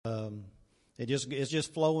it's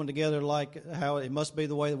just flowing together like how it must be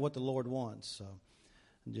the way what the Lord wants. So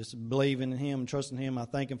just believing in Him, trusting Him. I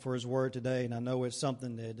thank Him for His Word today, and I know it's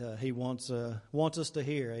something that He wants us to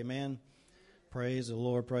hear. Amen. Praise the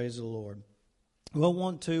Lord. Praise the Lord. We'll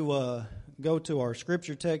want to go to our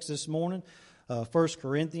scripture text this morning. 1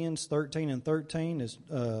 Corinthians 13 and 13 is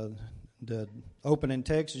the opening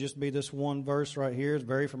text. It'll just be this one verse right here. It's a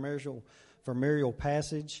very familiar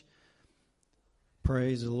passage.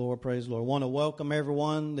 Praise the Lord. Praise the Lord. I want to welcome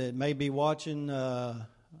everyone that may be watching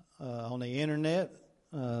on the internet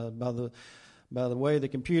by the way of the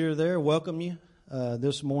computer there. Welcome you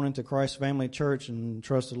this morning to Christ Family Church, and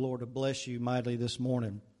trust the Lord to bless you mightily this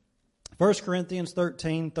morning. 1 Corinthians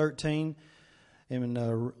 13:13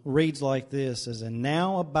 and reads like this: says, "And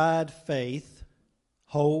now abide faith,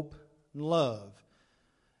 hope, and love.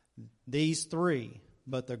 These three,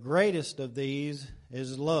 but the greatest of these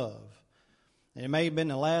is love." And it may have been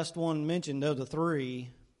the last one mentioned of the three,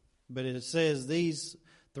 but it says these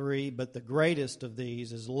three, but the greatest of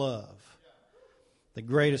these is love. The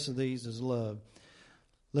greatest of these is love.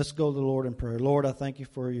 Let's go to the Lord in prayer. Lord, I thank you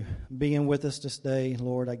for you being with us this day.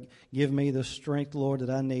 Lord, give me the strength, Lord, that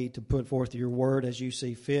I need to put forth your word as you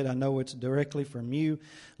see fit. I know it's directly from you.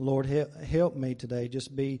 Lord, help me today.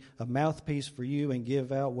 Just be a mouthpiece for you and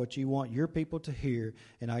give out what you want your people to hear.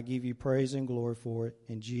 And I give you praise and glory for it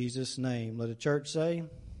in Jesus' name. Let the church say,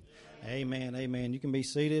 amen. Amen. You can be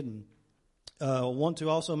seated. And I want to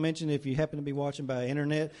also mention, if you happen to be watching by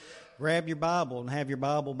internet, grab your Bible and have your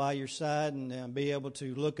Bible by your side and be able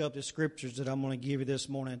to look up the scriptures that I'm going to give you this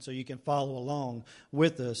morning so you can follow along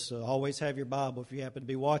with us. So always have your Bible if you happen to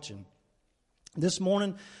be watching. This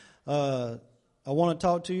morning, I want to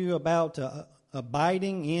talk to you about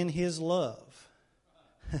abiding in His love.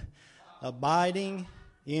 Abiding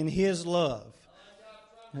in His love.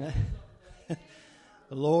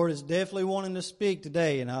 The Lord is definitely wanting to speak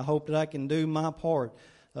today, and I hope that I can do my part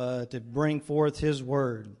to bring forth His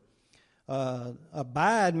word.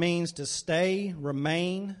 Abide means to stay,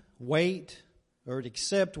 remain, wait, or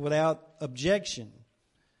accept without objection.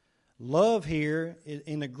 Love here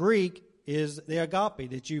in the Greek is the agape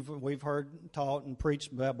that we've heard taught and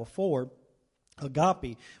preached about before.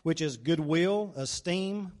 Agape, which is goodwill,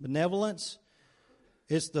 esteem, benevolence.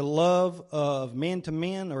 It's the love of men to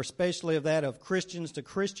men, or especially of that of Christians to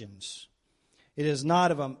Christians. It is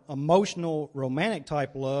not of an emotional, romantic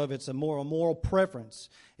type love. It's a moral preference.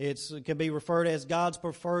 It can be referred as God's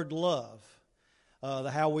preferred love,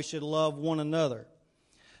 how we should love one another.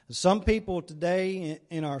 Some people today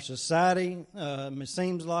in our society, it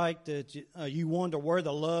seems like that you wonder where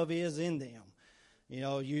the love is in them. You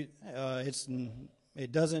know,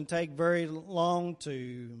 it doesn't take very long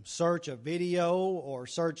to search a video or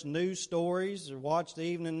search news stories or watch the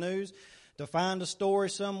evening news to find a story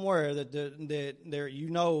somewhere that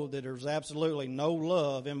there's absolutely no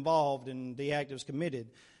love involved in the act that's committed.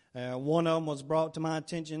 One of them was brought to my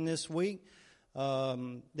attention this week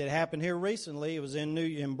that happened here recently. It was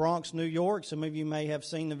in Bronx, New York. Some of you may have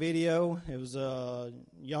seen the video. It was a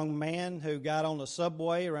young man who got on the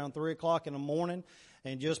subway around 3 o'clock in the morning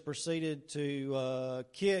and just proceeded to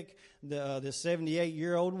kick this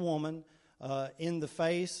 78-year-old woman in the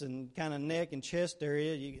face and kind of neck and chest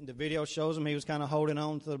area. The video shows him he was kind of holding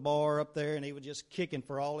on to the bar up there, and he was just kicking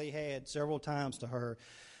for all he had several times to her.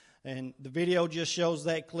 And the video just shows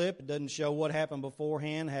that clip. It doesn't show what happened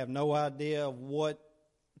beforehand. I have no idea of what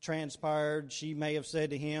transpired she may have said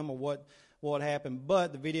to him or what happened.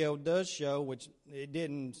 But the video does show, which it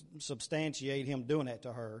didn't substantiate him doing that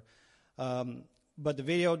to her. But the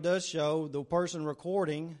video does show the person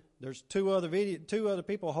recording. There's two other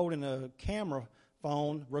people holding a camera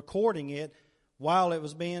phone recording it while it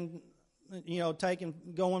was being, taken,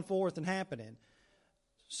 going forth and happening.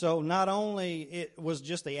 So not only it was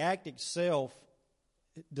just the act itself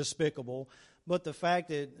despicable, but the fact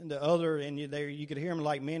that the other, and you could hear them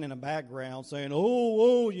like men in the background saying,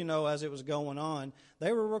 oh, as it was going on.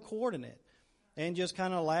 They were recording it and just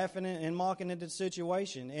kind of laughing and mocking at the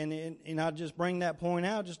situation. And I just bring that point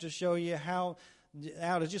out just to show you how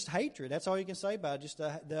out of just hatred. That's all you can say about it, just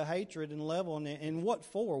the hatred and level. And what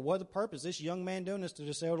for? What the purpose? This young man doing this to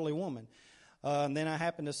this elderly woman. And then I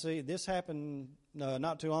happened to see this happened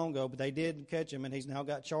not too long ago, but they did catch him, and he's now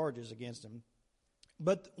got charges against him.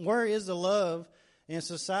 But where is the love in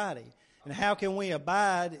society? And how can we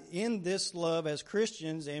abide in this love as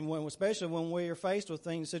Christians, and especially when we are faced with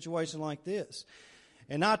situations like this?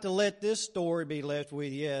 And not to let this story be left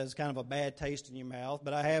with you as kind of a bad taste in your mouth,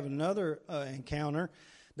 but I have another encounter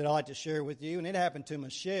that I'd like to share with you, and it happened to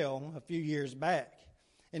Michelle a few years back.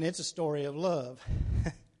 And it's a story of love.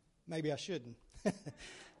 Maybe I shouldn't.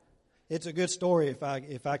 it's a good story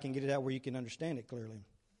if I can get it out where you can understand it clearly.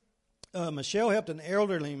 Michelle helped an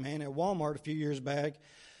elderly man at Walmart a few years back.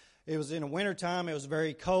 It was in the wintertime. It was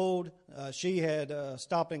very cold. She had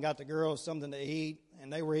stopped and got the girls something to eat,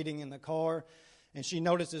 and they were eating in the car. And she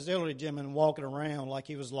noticed this elderly gentleman walking around like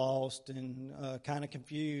he was lost and kind of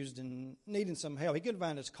confused and needing some help. He couldn't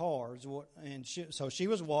find his car, and so she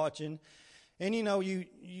was watching. And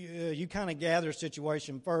you kind of gather a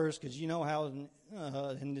situation first, because you know how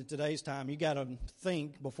in today's time you got to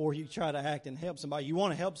think before you try to act and help somebody. You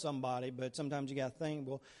want to help somebody, but sometimes you got to think.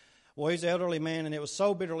 Well, he's an elderly man, and it was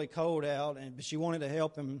so bitterly cold out, but she wanted to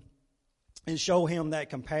help him and show him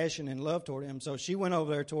that compassion and love toward him. So she went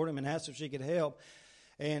over there toward him and asked if she could help.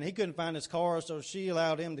 And he couldn't find his car, so she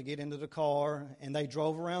allowed him to get into the car, and they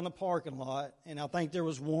drove around the parking lot. And I think there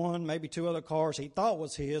was one, maybe two other cars he thought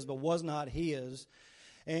was his, but was not his.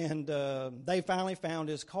 And they finally found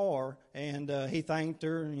his car, and he thanked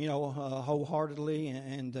her, wholeheartedly,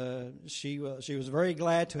 and she was very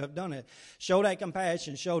glad to have done it. Show that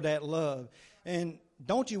compassion, show that love. And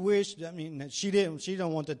don't you wish, she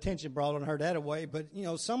don't want the attention brought on her that way, but,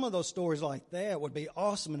 some of those stories like that would be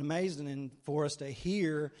awesome and amazing and for us to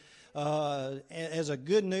hear as a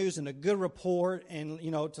good news and a good report, and,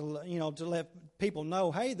 to let people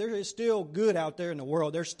know, hey, there is still good out there in the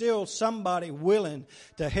world. There's still somebody willing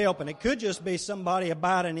to help, and it could just be somebody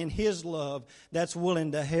abiding in His love that's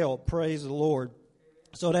willing to help. Praise the Lord.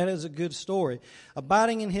 So that is a good story.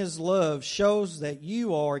 Abiding in His love shows that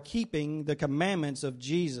you are keeping the commandments of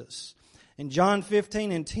Jesus. In John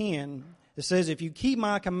 15:10, it says, if you keep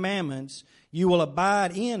my commandments, you will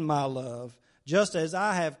abide in my love, just as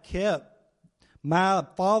I have kept my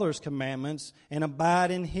Father's commandments and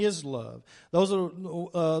abide in His love. Those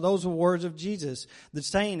are words of Jesus. The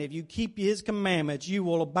saying, if you keep His commandments, you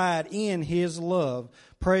will abide in His love.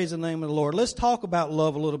 Praise the name of the Lord. Let's talk about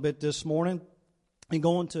love a little bit this morning. And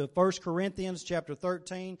going to 1 Corinthians chapter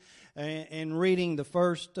 13 and reading the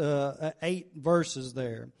first 8 verses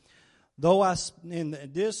there. And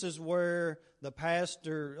this is where the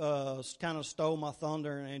pastor kind of stole my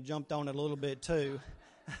thunder and jumped on it a little bit too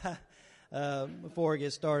before I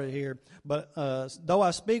get started here. But though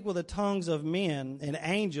I speak with the tongues of men and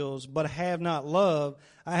angels, but have not love,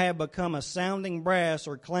 I have become a sounding brass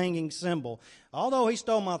or clanging cymbal. Although he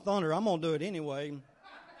stole my thunder, I'm going to do it anyway.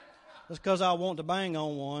 That's because I want to bang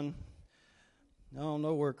on one. I don't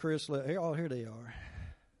know where Chris lives. Here they are.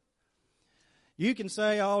 You can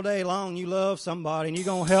say all day long you love somebody and you're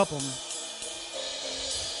going to help them.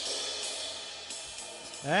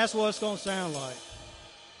 That's what it's going to sound like.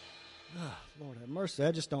 Oh, Lord have mercy.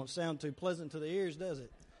 That just don't sound too pleasant to the ears, does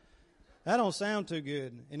it? That don't sound too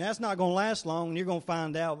good. And that's not going to last long, and you're going to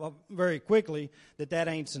find out very quickly that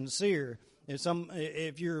ain't sincere.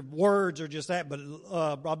 If your words are just that, but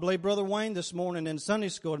I believe Brother Wayne this morning in Sunday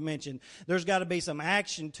school had mentioned there's got to be some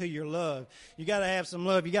action to your love. You got to have some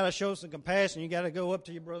love. You got to show some compassion. You got to go up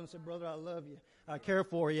to your brother and say, brother, I love you. I care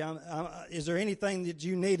for you. Is there anything that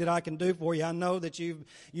you need that I can do for you? I know that you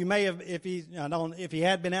may have, if he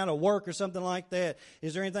had been out of work or something like that,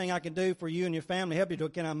 is there anything I can do for you and your family? Help you?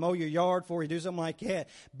 Can I mow your yard for you? Do something like that.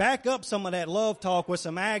 Back up some of that love talk with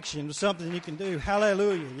some action, something you can do.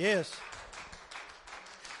 Hallelujah. Yes.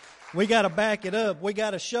 We got to back it up. We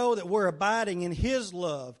got to show that we're abiding in His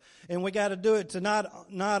love. And we got to do it to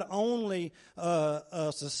not only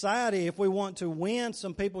society if we want to win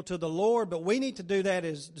some people to the Lord, but we need to do that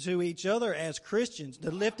to each other as Christians,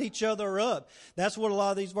 to lift each other up. That's what a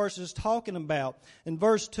lot of these verses are talking about. In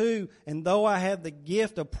verse 2, and though I have the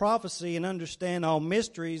gift of prophecy and understand all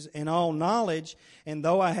mysteries and all knowledge, and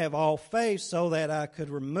though I have all faith so that I could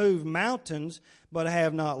remove mountains, but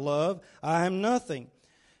have not love, I am nothing.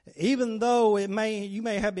 Even though you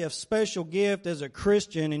may have a special gift as a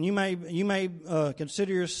Christian, and you may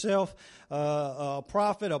consider yourself a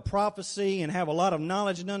prophet, a prophecy, and have a lot of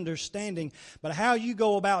knowledge and understanding, but how you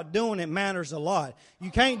go about doing it matters a lot. You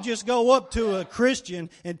can't just go up to a Christian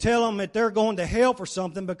and tell them that they're going to hell for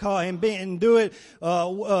something and do it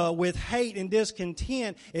with hate and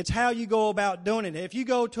discontent. It's how you go about doing it. If you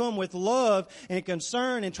go to them with love and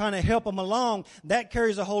concern and trying to help them along, that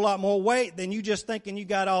carries a whole lot more weight than you just thinking you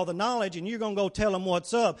got all the knowledge and you're going to go tell them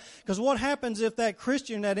what's up. Because what happens if that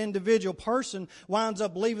Christian, that individual person, winds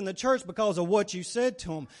up leaving the church because of what you said to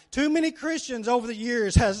them? Too many Christians over the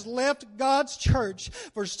years has left God's church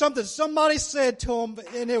for something somebody said to them,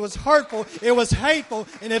 and it was hurtful, it was hateful,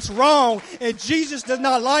 and it's wrong, and Jesus does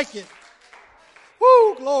not like it.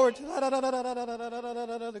 Woo, glory to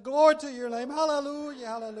your name. Hallelujah,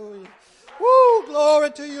 hallelujah. Woo, glory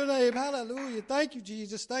to your name. Hallelujah. Thank you,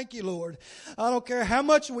 Jesus. Thank you, Lord. I don't care how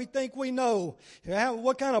much we think we know,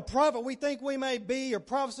 what kind of prophet we think we may be or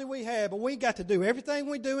prophecy we have, but we got to do everything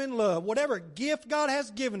we do in love. Whatever gift God has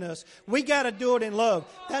given us, we got to do it in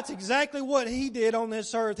love. That's exactly what He did on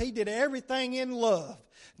this earth. He did everything in love.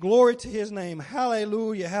 Glory to His name.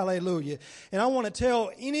 Hallelujah, hallelujah. And I want to tell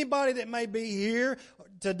anybody that may be here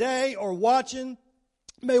today or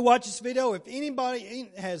may watch this video, if anybody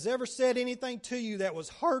has ever said anything to you that was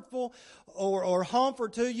hurtful or harmful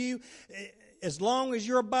to you, as long as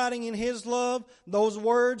you're abiding in His love, those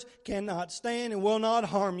words cannot stand and will not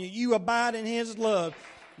harm you. You abide in His love.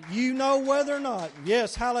 You know whether or not.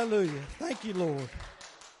 Yes, hallelujah. Thank you, Lord.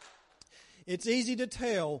 It's easy to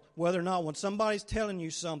tell whether or not when somebody's telling you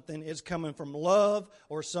something, it's coming from love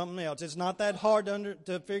or something else. It's not that hard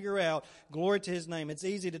to figure out. Glory to His name. It's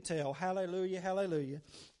easy to tell. Hallelujah, hallelujah.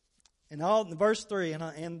 And verse 3,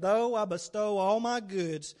 and though I bestow all my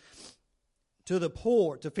goods to the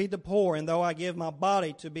poor, to feed the poor, and though I give my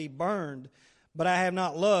body to be burned, but I have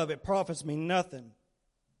not love, it profits me nothing.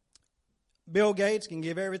 Bill Gates can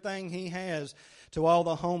give everything he has to all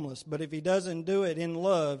the homeless, but if he doesn't do it in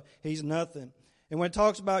love, he's nothing. And when it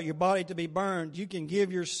talks about your body to be burned, you can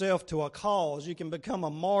give yourself to a cause. You can become a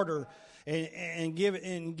martyr and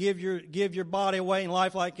give your body away in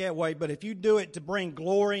life like that way. But if you do it to bring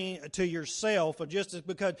glory to yourself, or just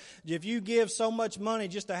because if you give so much money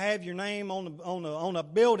just to have your name on a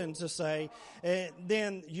building to say,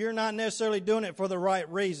 then you're not necessarily doing it for the right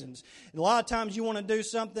reasons. A lot of times you want to do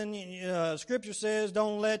something. Scripture says,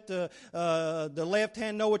 "Don't let the left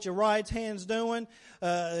hand know what your right hand's doing."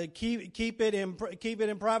 Keep it in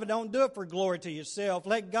private. Don't do it for glory to yourself.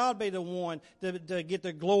 Let God be the one to get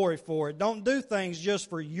the glory for it. Don't do things just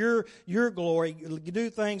for your glory. Do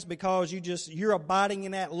things because you're abiding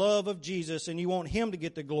in that love of Jesus and you want Him to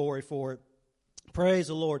get the glory for it. Praise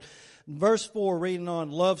the Lord. Verse 4, reading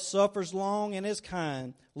on, love suffers long and is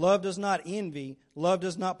kind. Love does not envy. Love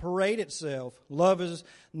does not parade itself. Love is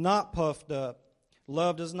not puffed up.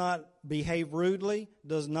 Love does not behave rudely,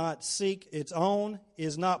 does not seek its own,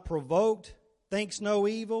 is not provoked, thinks no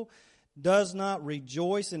evil, does not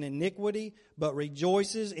rejoice in iniquity, but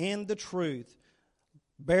rejoices in the truth,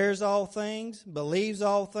 bears all things, believes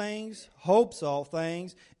all things, hopes all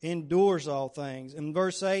things, endures all things. In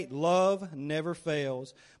verse 8, love never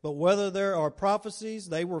fails. But whether there are prophecies,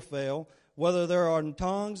 they will fail. Whether there are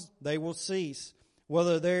tongues, they will cease.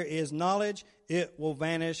 Whether there is knowledge, it will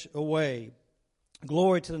vanish away.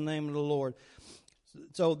 Glory to the name of the Lord.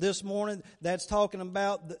 So this morning, that's talking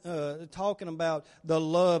about the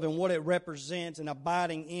love and what it represents and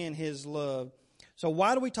abiding in His love. So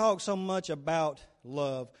why do we talk so much about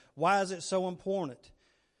love? Why is it so important?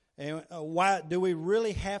 And why do we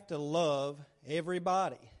really have to love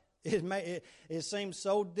everybody? It seems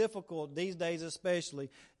so difficult these days,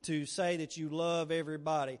 especially, to say that you love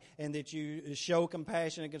everybody and that you show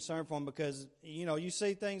compassion and concern for them, because you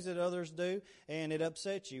see things that others do and it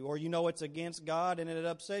upsets you, or it's against God and it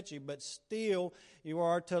upsets you. But still, you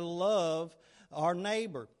are to love our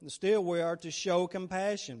neighbor. Still, we are to show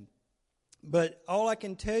compassion. But all I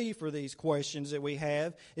can tell you for these questions that we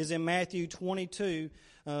have is in Matthew 22.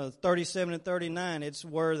 37 and 39, it's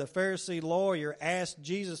where the Pharisee lawyer asked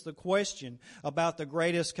Jesus the question about the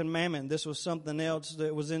greatest commandment. This was something else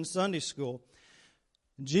that was in Sunday school.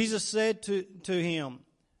 Jesus said to him,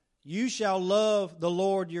 "You shall love the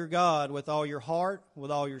Lord your God with all your heart,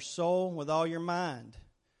 with all your soul, with all your mind.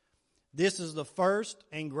 This is the first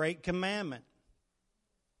and great commandment."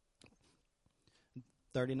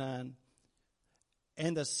 39.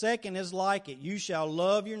 "And the second is like it. You shall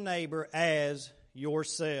love your neighbor as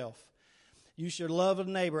yourself." You should love a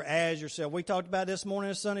neighbor as yourself. We talked about this morning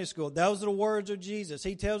in Sunday school. Those are the words of Jesus.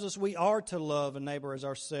 He tells us we are to love a neighbor as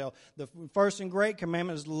ourselves. The first and great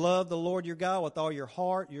commandment is to love the Lord your God with all your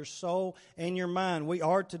heart, your soul, and your mind. We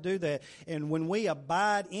are to do that. And when we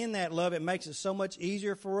abide in that love, it makes it so much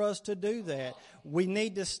easier for us to do that. We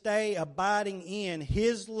need to stay abiding in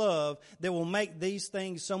His love that will make these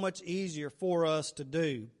things so much easier for us to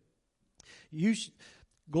do.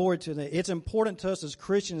 Glory to that. It's important to us as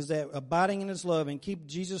Christians that abiding in His love and keep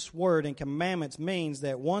Jesus' word and commandments means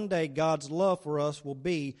that one day God's love for us will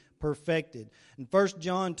be perfected. In 1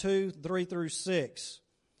 John 2, 3 through 6,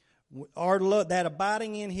 our love, that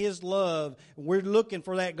abiding in His love, we're looking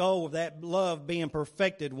for that goal of that love being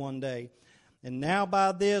perfected one day. And now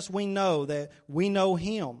by this we know that we know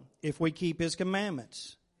Him if we keep His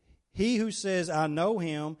commandments. He who says, "I know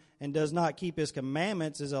Him," and does not keep His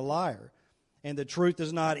commandments is a liar, and the truth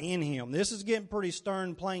is not in him. This is getting pretty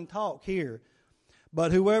stern, plain talk here.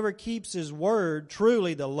 But whoever keeps his word,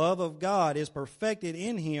 truly the love of God is perfected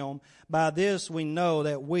in him. By this we know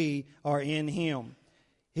that we are in him.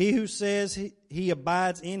 He who says he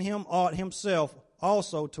abides in him ought himself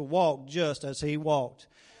also to walk just as he walked.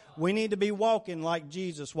 We need to be walking like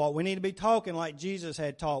Jesus walked. We need to be talking like Jesus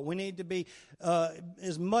had taught. We need to be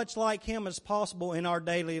as much like him as possible in our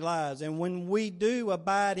daily lives. And when we do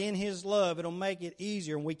abide in his love, it'll make it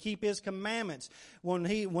easier. And we keep his commandments. When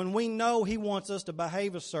we know he wants us to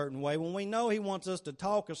behave a certain way, when we know he wants us to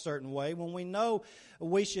talk a certain way, when we know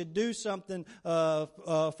we should do something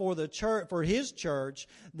for the church, for his church,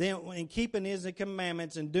 then in keeping his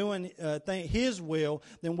commandments and doing his will,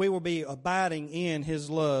 then we will be abiding in his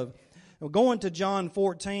love. Going to John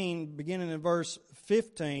 14, beginning in verse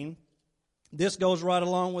 15, this goes right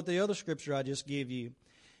along with the other scripture I just gave you.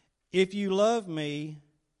 If you love me,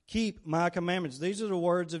 keep my commandments. These are the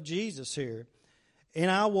words of Jesus here.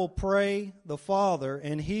 And I will pray the Father,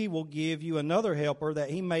 and he will give you another helper, that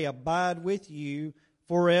he may abide with you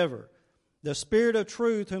forever. The Spirit of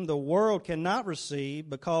truth, whom the world cannot receive,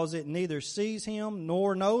 because it neither sees him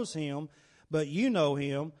nor knows him, but you know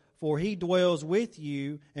him, for he dwells with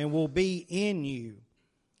you and will be in you.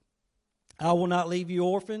 I will not leave you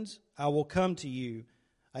orphans, I will come to you.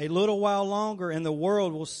 A little while longer, and the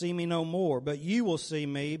world will see me no more, but you will see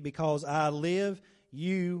me, because I live,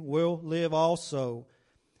 you will live also.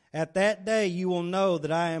 At that day you will know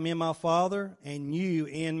that I am in my Father, and you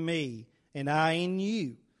in me, and I in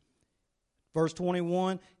you. Verse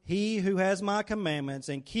 21, he who has my commandments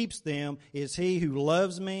and keeps them is he who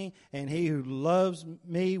loves me, and he who loves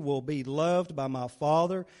me will be loved by my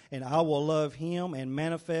Father, and I will love him and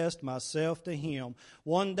manifest myself to him.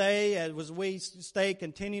 One day, as we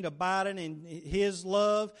continue abiding in his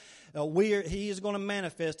love, he is going to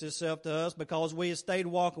manifest himself to us because we have stayed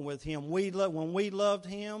walking with him. When we loved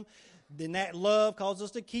him, then that love causes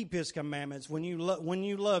us to keep his commandments. When you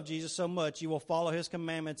love Jesus so much, you will follow his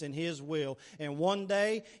commandments and his will. And one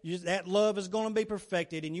day, that love is going to be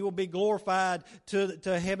perfected, and you will be glorified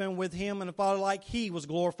to heaven with him and the Father, like he was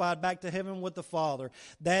glorified back to heaven with the Father.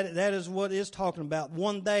 That is what it's talking about.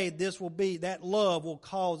 One day, that love will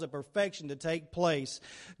cause a perfection to take place.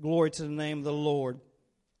 Glory to the name of the Lord.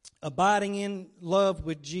 Abiding in love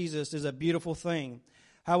with Jesus is a beautiful thing.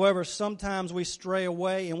 However, sometimes we stray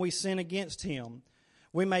away and we sin against him.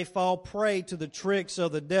 We may fall prey to the tricks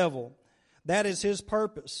of the devil. That is his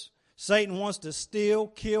purpose. Satan wants to steal,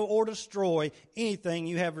 kill, or destroy anything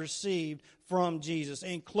you have received from Jesus,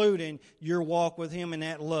 including your walk with him in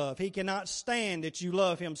that love. He cannot stand that you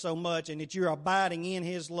love him so much and that you're abiding in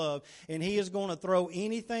his love. And he is going to throw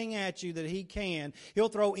anything at you that he can. He'll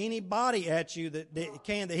throw anybody at you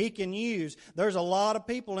that he can use. There's a lot of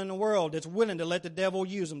people in the world that's willing to let the devil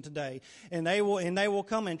use them today. And they will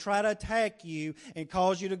come and try to attack you and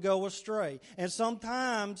cause you to go astray. And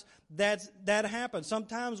sometimes that happens.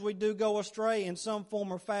 Sometimes we do go astray in some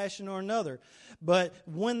form or fashion or another. But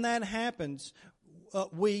when that happens,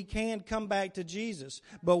 we can come back to Jesus.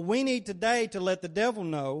 But we need today to let the devil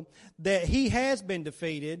know that he has been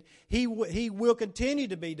defeated. He will continue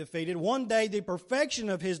to be defeated. One day the perfection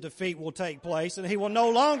of his defeat will take place, and he will no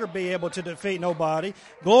longer be able to defeat nobody.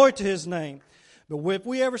 Glory to his name. But if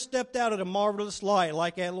we ever stepped out of the marvelous light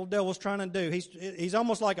like that little devil's trying to do, he's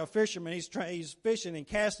almost like a fisherman. He's fishing and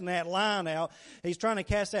casting that line out. He's trying to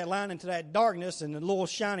cast that line into that darkness, and a little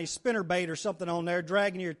shiny spinnerbait or something on there,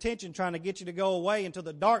 dragging your attention, trying to get you to go away into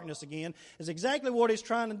the darkness again, is exactly what he's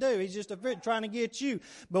trying to do. He's just trying to get you.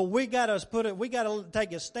 But we got to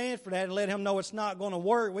take a stand for that and let him know it's not going to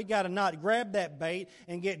work. We got to not grab that bait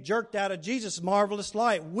and get jerked out of Jesus' marvelous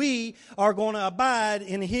light. We are going to abide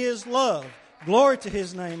in his love. Glory to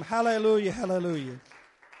his name. Hallelujah, hallelujah.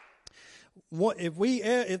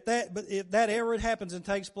 If that ever happens and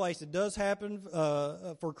takes place, it does happen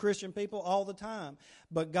for Christian people all the time.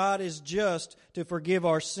 But God is just to forgive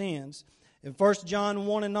our sins. In 1 John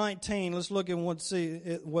 1 and 19, let's look at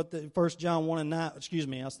what the 1 John 1 and 9, excuse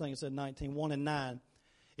me, I was thinking it said 19, 1 and 9.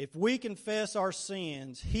 If we confess our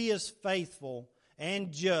sins, he is faithful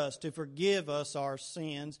and just to forgive us our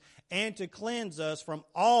sins and to cleanse us from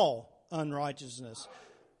all unrighteousness.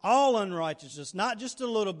 All unrighteousness, not just a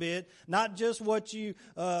little bit, not just what you,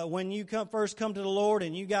 when you first come to the Lord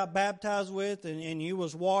and you got baptized with and you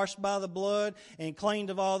was washed by the blood and cleaned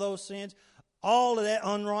of all those sins. All of that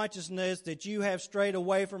unrighteousness that you have strayed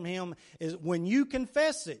away from him is when you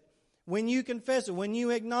confess it. When you confess it, when you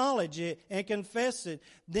acknowledge it and confess it,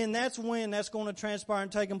 then that's when that's going to transpire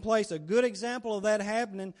and take place. A good example of that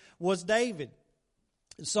happening was David.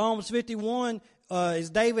 Psalms 51 is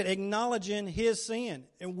David acknowledging his sin.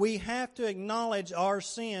 And we have to acknowledge our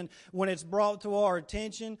sin when it's brought to our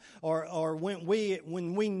attention or when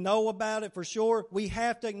we know about it for sure. We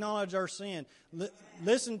have to acknowledge our sin.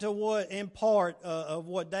 Listen to what, in part, of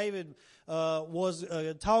what David was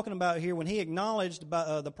talking about here when he acknowledged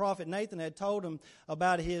about, the prophet Nathan had told him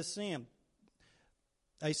about his sin.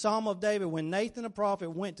 A Psalm of David, when Nathan the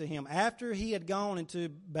prophet went to him after he had gone to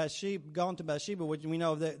Bathsheba, which we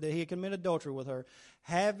know that he had committed adultery with her.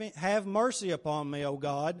 Have mercy upon me, O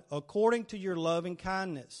God, according to your loving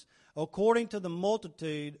kindness, according to the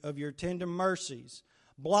multitude of your tender mercies.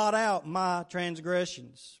 Blot out my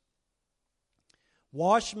transgressions.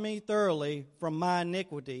 Wash me thoroughly from my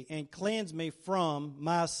iniquity and cleanse me from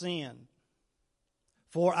my sin.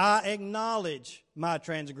 For I acknowledge my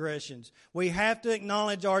transgressions. We have to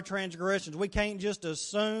acknowledge our transgressions. We can't just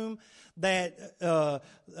assume that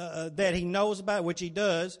that He knows about it, which He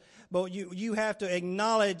does. But you have to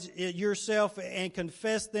acknowledge it yourself and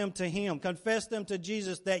confess them to Him. Confess them to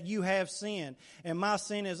Jesus that you have sinned. And my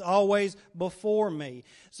sin is always before me.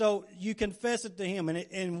 So you confess it to Him.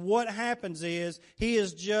 And what happens is He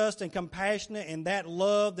is just and compassionate, and that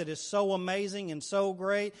love that is so amazing and so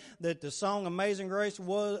great that the song Amazing Grace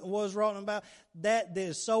was written about, that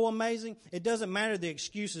is so amazing. It doesn't matter the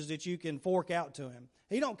excuses that you can fork out to Him.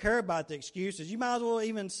 He don't care about the excuses. You might as well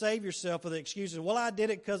even save yourself of the excuses. Well, I did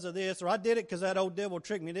it because of this, or I did it because that old devil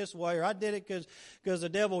tricked me this way, or I did it because the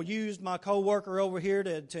devil used my coworker over here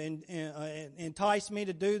to entice me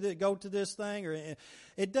to go to this thing. Or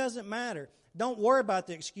it doesn't matter. Don't worry about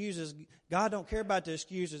the excuses. God don't care about the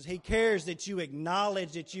excuses. He cares that you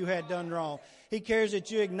acknowledge that you had done wrong. He cares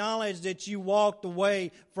that you acknowledge that you walked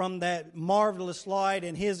away from that marvelous light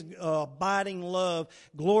and His abiding love.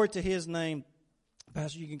 Glory to His name.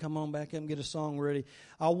 Pastor, you can come on back up and get a song ready.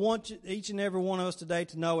 I want each and every one of us today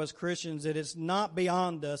to know as Christians that it's not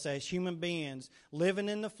beyond us as human beings living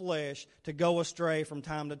in the flesh to go astray from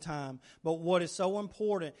time to time. But what is so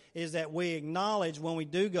important is that we acknowledge when we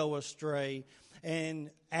do go astray and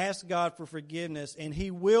ask God for forgiveness, and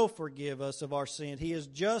He will forgive us of our sin. He is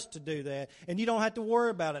just to do that. And you don't have to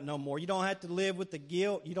worry about it no more. You don't have to live with the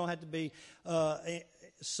guilt. You don't have to be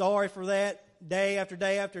sorry for that day after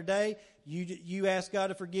day after day. You ask God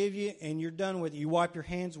to forgive you, and you're done with it. You wipe your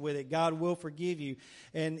hands with it. God will forgive you,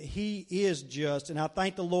 and He is just. And I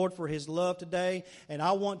thank the Lord for His love today, and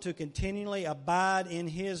I want to continually abide in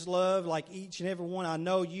His love like each and every one I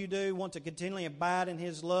know you do, want to continually abide in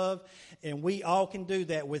His love, and we all can do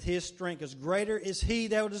that with His strength, because greater is He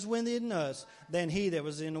that is within us than he that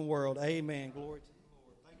was in the world. Amen. Glory to